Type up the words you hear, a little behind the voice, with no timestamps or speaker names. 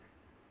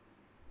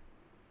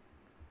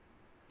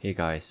Hey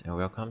guys, and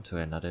welcome to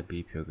another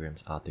Be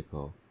Pilgrims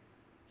article.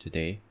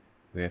 Today,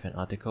 we have an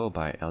article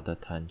by Elder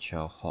Tan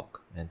Chao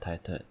Hock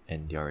entitled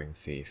Enduring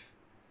Faith.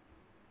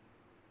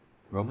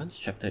 Romans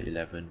chapter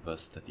 11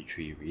 verse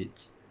 33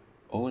 reads,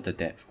 "Oh, the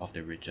depth of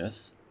the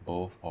riches,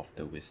 both of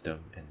the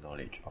wisdom and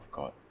knowledge of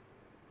God.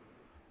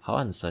 How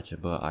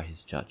unsearchable are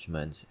his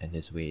judgments and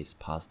his ways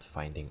past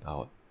finding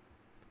out."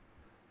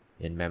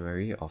 In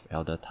memory of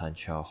Elder Tan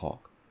Chao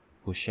Hock,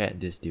 who shared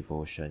this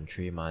devotion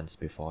 3 months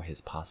before his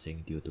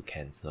passing due to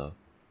cancer,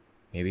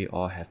 may we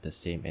all have the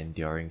same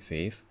enduring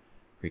faith,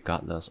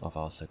 regardless of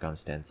our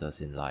circumstances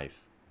in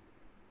life.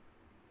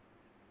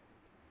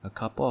 A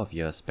couple of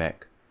years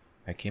back,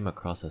 I came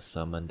across a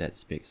sermon that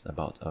speaks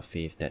about a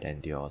faith that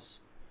endures.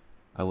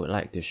 I would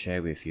like to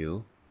share with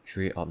you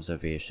 3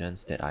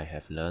 observations that I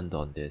have learned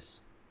on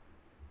this.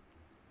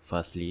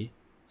 Firstly,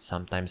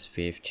 sometimes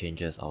faith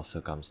changes our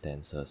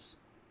circumstances.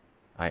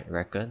 I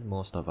reckon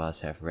most of us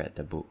have read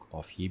the book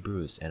of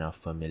Hebrews and are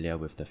familiar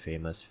with the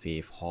famous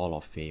Faith Hall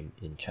of Fame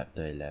in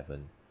chapter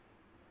 11.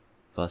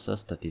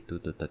 Verses 32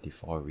 to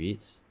 34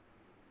 reads,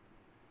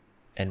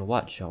 "And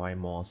what shall I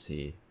more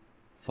say?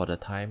 For the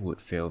time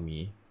would fail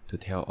me to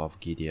tell of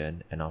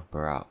Gideon and of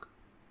Barak,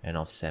 and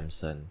of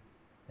Samson,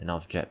 and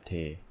of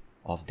Jephthah,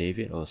 of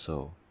David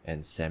also,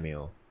 and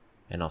Samuel,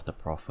 and of the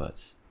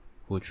prophets,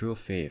 who through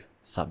faith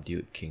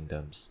subdued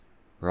kingdoms,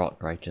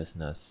 wrought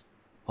righteousness,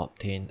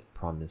 obtained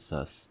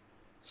promises,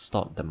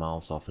 stopped the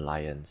mouths of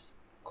lions,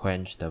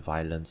 quenched the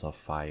violence of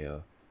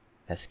fire,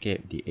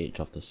 escaped the edge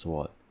of the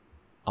sword,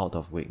 out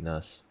of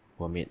weakness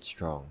were made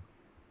strong,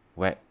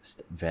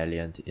 waxed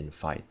valiant in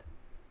fight,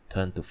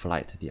 turned to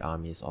flight the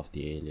armies of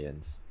the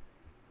aliens."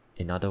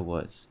 In other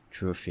words,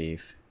 through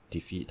faith,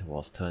 defeat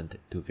was turned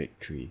to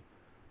victory,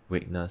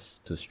 weakness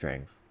to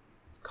strength,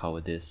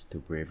 cowardice to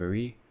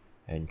bravery,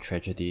 and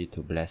tragedy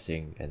to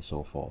blessing, and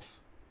so forth.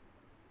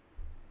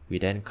 We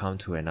then come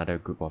to another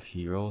group of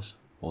heroes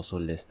also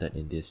listed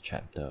in this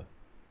chapter.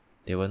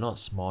 They were not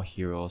small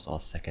heroes or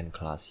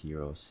second-class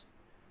heroes.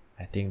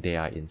 I think they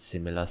are in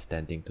similar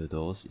standing to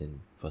those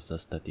in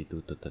verses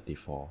 32 to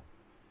 34.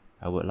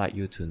 I would like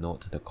you to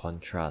note the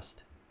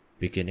contrast,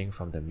 beginning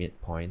from the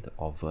midpoint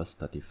of verse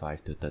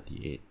 35 to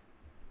 38.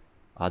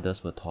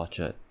 Others were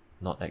tortured,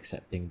 not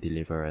accepting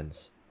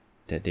deliverance,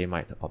 that they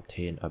might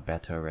obtain a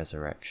better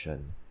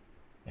resurrection,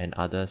 and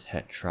others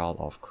had trial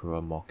of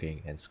cruel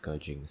mocking and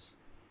scourgings,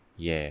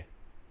 yea,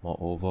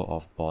 moreover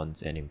of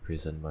bonds and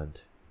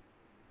imprisonment.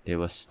 They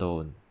were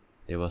stoned,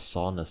 they were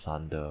sawn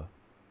asunder,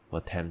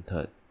 were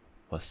tempted,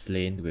 were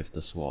slain with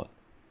the sword.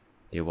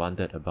 They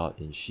wandered about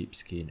in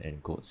sheepskin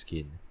and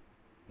goatskin,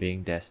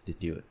 being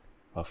destitute,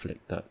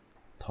 afflicted,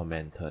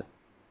 tormented,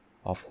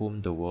 of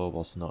whom the world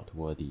was not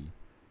worthy.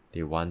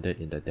 They wandered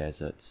in the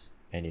deserts,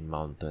 and in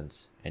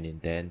mountains, and in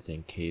dens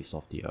and caves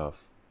of the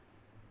earth.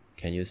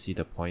 Can you see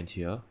the point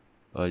here?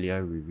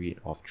 Earlier we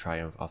read of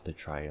triumph after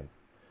triumph.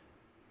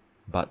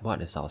 But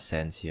what is our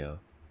sense here?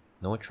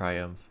 No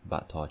triumph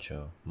but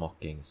torture,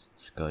 mockings,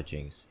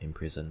 scourgings,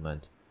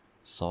 imprisonment,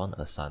 sawn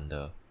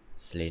asunder,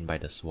 slain by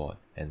the sword,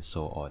 and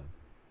so on.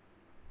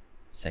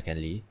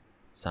 Secondly,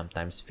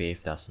 sometimes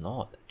faith does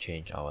not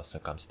change our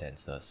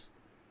circumstances.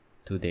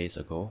 2 days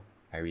ago,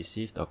 I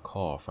received a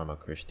call from a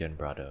Christian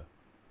brother.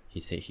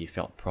 He said he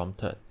felt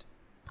prompted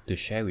to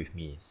share with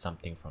me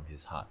something from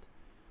his heart.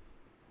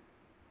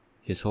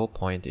 His whole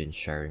point in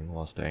sharing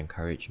was to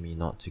encourage me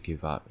not to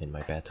give up in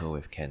my battle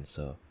with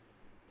cancer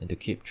and to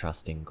keep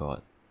trusting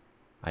God.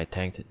 I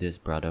thanked this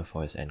brother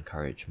for his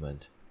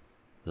encouragement.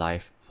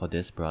 Life for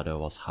this brother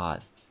was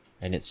hard,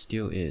 and it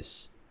still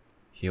is.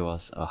 He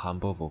was a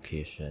humble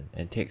vocation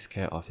and takes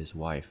care of his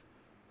wife,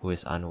 who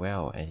is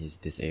unwell, and his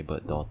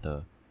disabled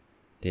daughter.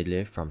 They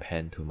live from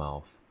hand to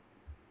mouth.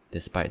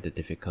 Despite the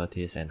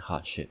difficulties and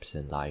hardships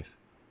in life,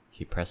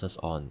 he presses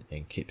on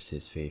and keeps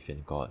his faith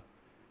in God.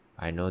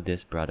 I know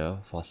this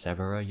brother for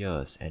several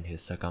years, and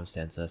his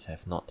circumstances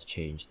have not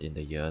changed in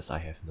the years I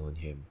have known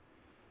him.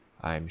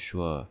 I am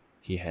sure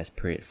he has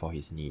prayed for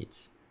his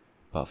needs,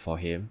 but for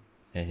him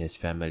and his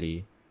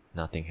family,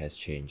 nothing has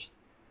changed.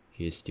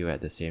 He is still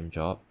at the same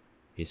job,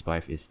 his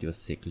wife is still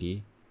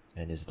sickly,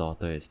 and his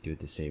daughter is still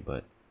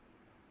disabled.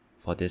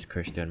 For this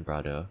Christian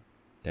brother,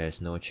 there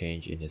is no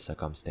change in his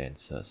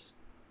circumstances.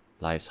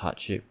 Life's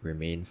hardship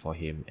remain for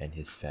him and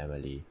his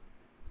family.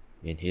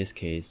 In his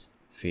case,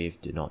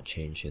 faith did not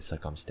change his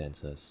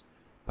circumstances,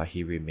 but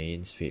he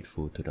remains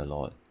faithful to the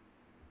Lord.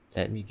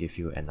 Let me give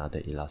you another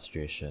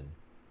illustration.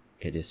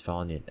 It is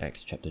found in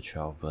Acts chapter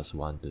 12 verse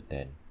 1 to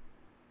 10.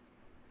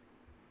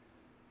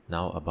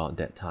 "Now about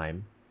that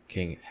time,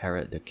 King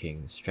Herod the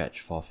king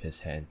stretched forth his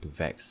hand to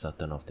vex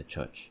certain of the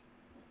church,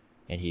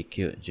 and he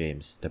killed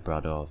James, the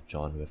brother of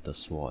John, with the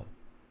sword.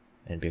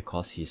 And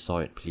because he saw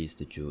it pleased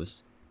the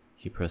Jews,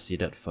 he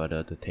proceeded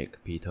further to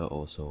take Peter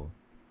also.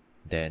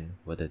 Then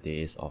were the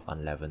days of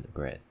unleavened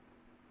bread.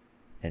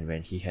 And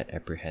when he had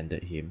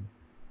apprehended him,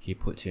 he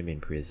put him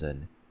in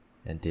prison,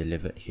 and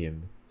delivered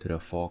him to the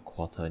 4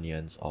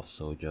 quaternions of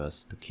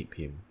soldiers to keep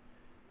him,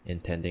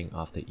 intending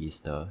after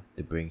Easter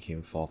to bring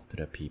him forth to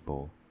the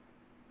people.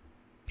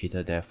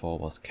 Peter therefore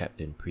was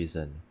kept in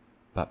prison,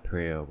 but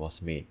prayer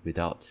was made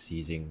without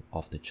ceasing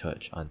of the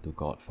church unto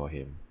God for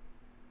him.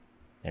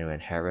 And when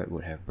Herod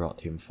would have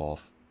brought him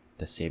forth,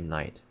 the same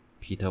night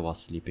Peter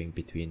was sleeping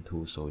between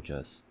two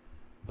soldiers,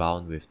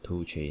 bound with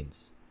two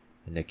chains,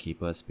 and the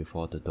keepers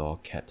before the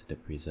door kept the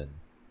prison.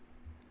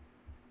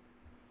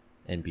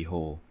 And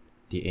behold,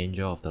 the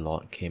angel of the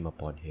Lord came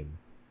upon him,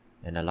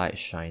 and a light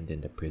shined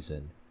in the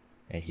prison,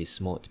 and he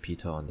smote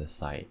Peter on the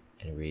side,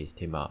 and raised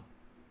him up,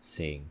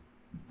 saying,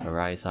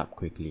 Arise up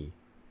quickly,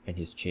 and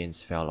his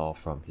chains fell off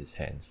from his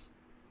hands.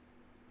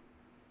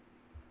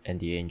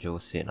 And the angel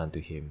said unto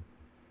him,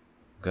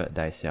 Gird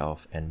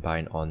thyself, and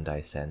bind on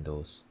thy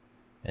sandals.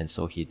 And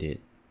so he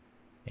did.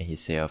 And he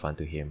saith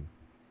unto him,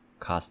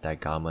 Cast thy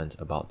garment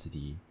about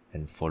thee,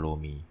 and follow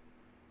me.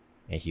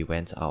 And he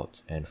went out,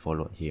 and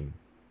followed him,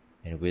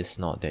 and wist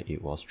not that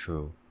it was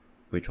true,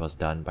 which was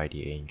done by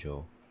the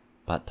angel,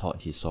 but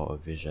thought he saw a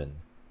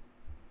vision.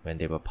 When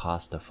they were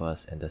past the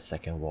first and the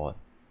second ward,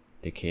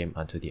 they came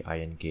unto the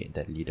iron gate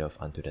that leadeth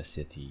unto the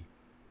city,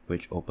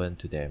 which opened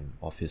to them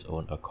of his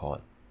own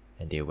accord,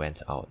 and they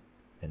went out,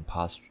 and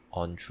passed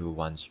on through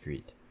one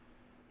street,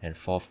 and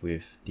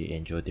forthwith the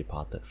angel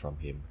departed from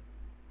him.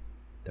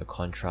 The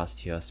contrast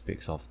here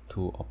speaks of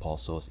two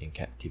apostles in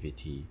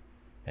captivity,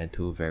 and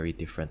two very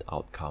different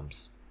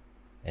outcomes,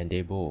 and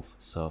they both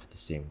serve the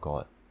same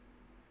God.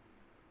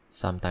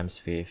 Sometimes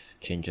faith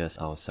changes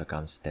our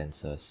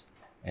circumstances,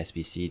 as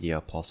we see the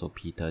apostle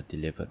Peter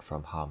delivered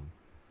from harm.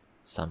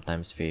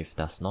 Sometimes faith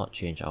does not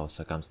change our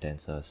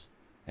circumstances,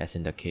 as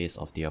in the case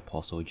of the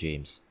apostle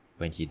James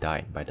when he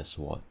died by the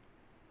sword.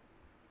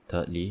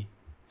 Thirdly,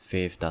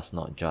 faith does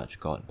not judge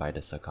God by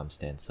the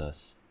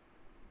circumstances.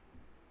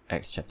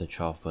 Acts chapter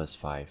 12 verse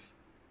 5.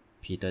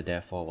 Peter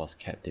therefore was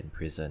kept in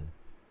prison,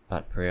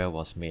 but prayer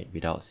was made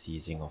without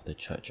ceasing of the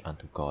church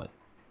unto God.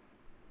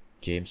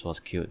 James was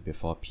killed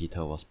before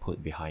Peter was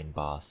put behind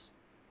bars.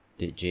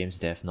 Did James'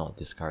 death not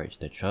discourage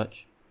the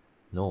church?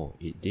 No,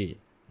 it did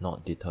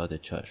not deter the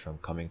church from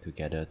coming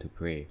together to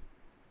pray.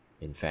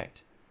 In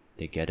fact,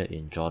 they gathered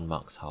in John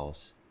Mark's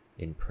house,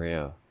 in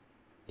prayer.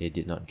 They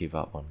did not give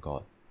up on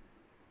God.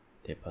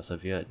 They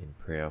persevered in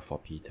prayer for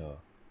Peter.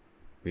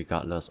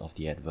 Regardless of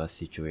the adverse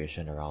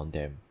situation around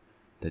them,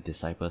 the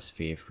disciples'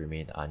 faith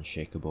remained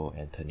unshakable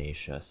and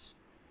tenacious.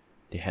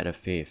 They had a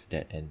faith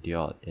that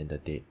endured in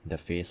the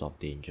face of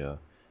danger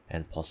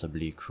and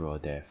possibly cruel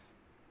death.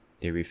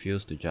 They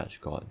refused to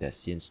judge God that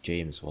since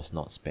James was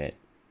not spared,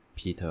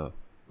 Peter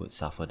would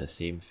suffer the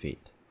same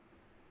fate.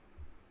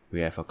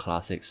 We have a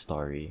classic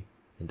story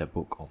in the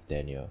book of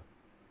Daniel.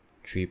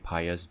 Three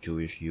pious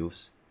Jewish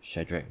youths,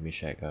 Shadrach,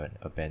 Meshach, and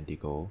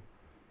Abednego,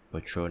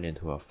 were thrown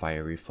into a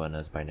fiery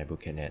furnace by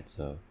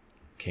Nebuchadnezzar,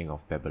 king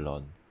of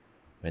Babylon,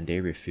 when they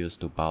refused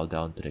to bow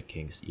down to the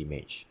king's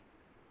image.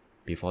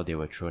 Before they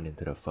were thrown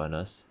into the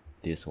furnace,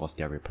 this was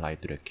their reply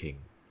to the king.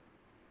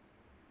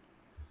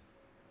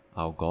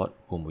 Our God,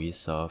 whom we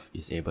serve,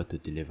 is able to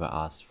deliver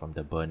us from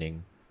the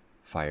burning,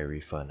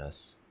 fiery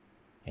furnace,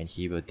 and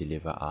he will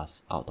deliver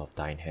us out of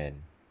thine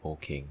hand, O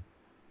king.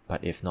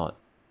 But if not,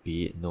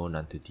 be it known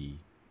unto thee,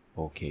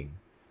 O king,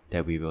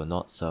 that we will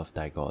not serve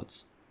thy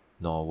gods,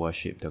 nor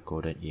worship the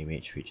golden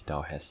image which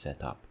thou hast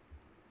set up.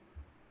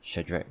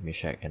 Shadrach,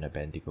 Meshach, and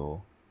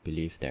Abednego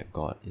believed that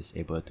God is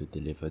able to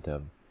deliver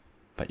them,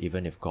 but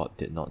even if God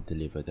did not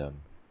deliver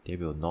them, they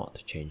will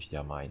not change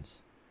their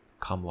minds.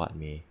 Come what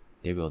may,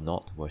 they will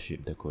not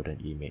worship the golden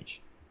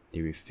image.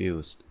 They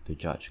refused to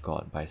judge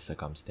God by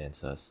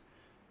circumstances.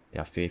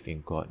 Their faith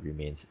in God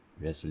remains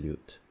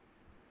resolute.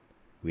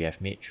 We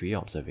have made 3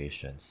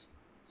 observations.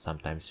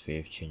 Sometimes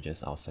faith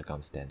changes our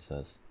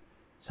circumstances.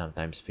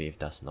 Sometimes faith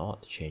does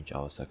not change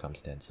our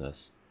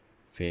circumstances.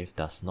 Faith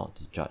does not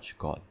judge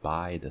God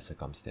by the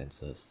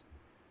circumstances.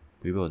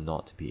 We will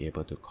not be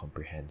able to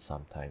comprehend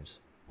sometimes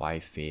why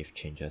faith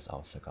changes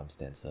our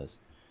circumstances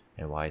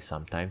and why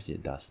sometimes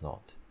it does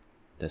not.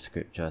 The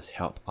scriptures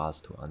help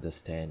us to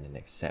understand and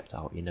accept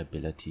our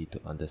inability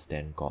to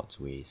understand God's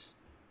ways.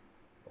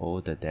 Oh,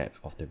 the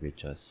depth of the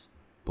riches,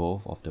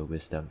 both of the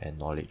wisdom and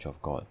knowledge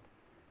of God.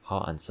 How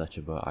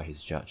unsearchable are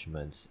his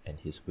judgments and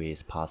his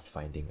ways past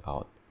finding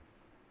out.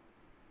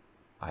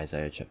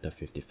 Isaiah chapter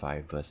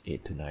 55 verse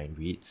 8 to 9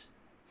 reads,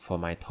 For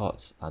my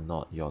thoughts are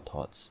not your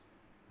thoughts,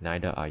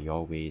 neither are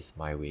your ways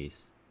my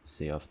ways,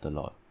 saith the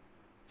Lord.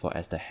 For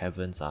as the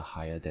heavens are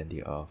higher than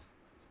the earth,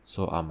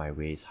 so are my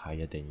ways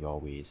higher than your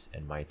ways,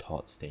 and my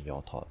thoughts than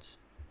your thoughts.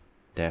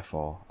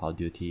 Therefore, our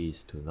duty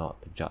is to not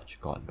judge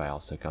God by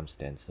our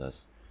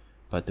circumstances,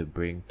 but to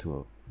bring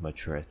to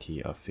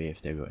maturity a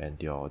faith that will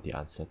endure the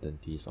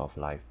uncertainties of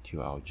life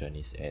till our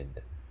journey's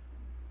end.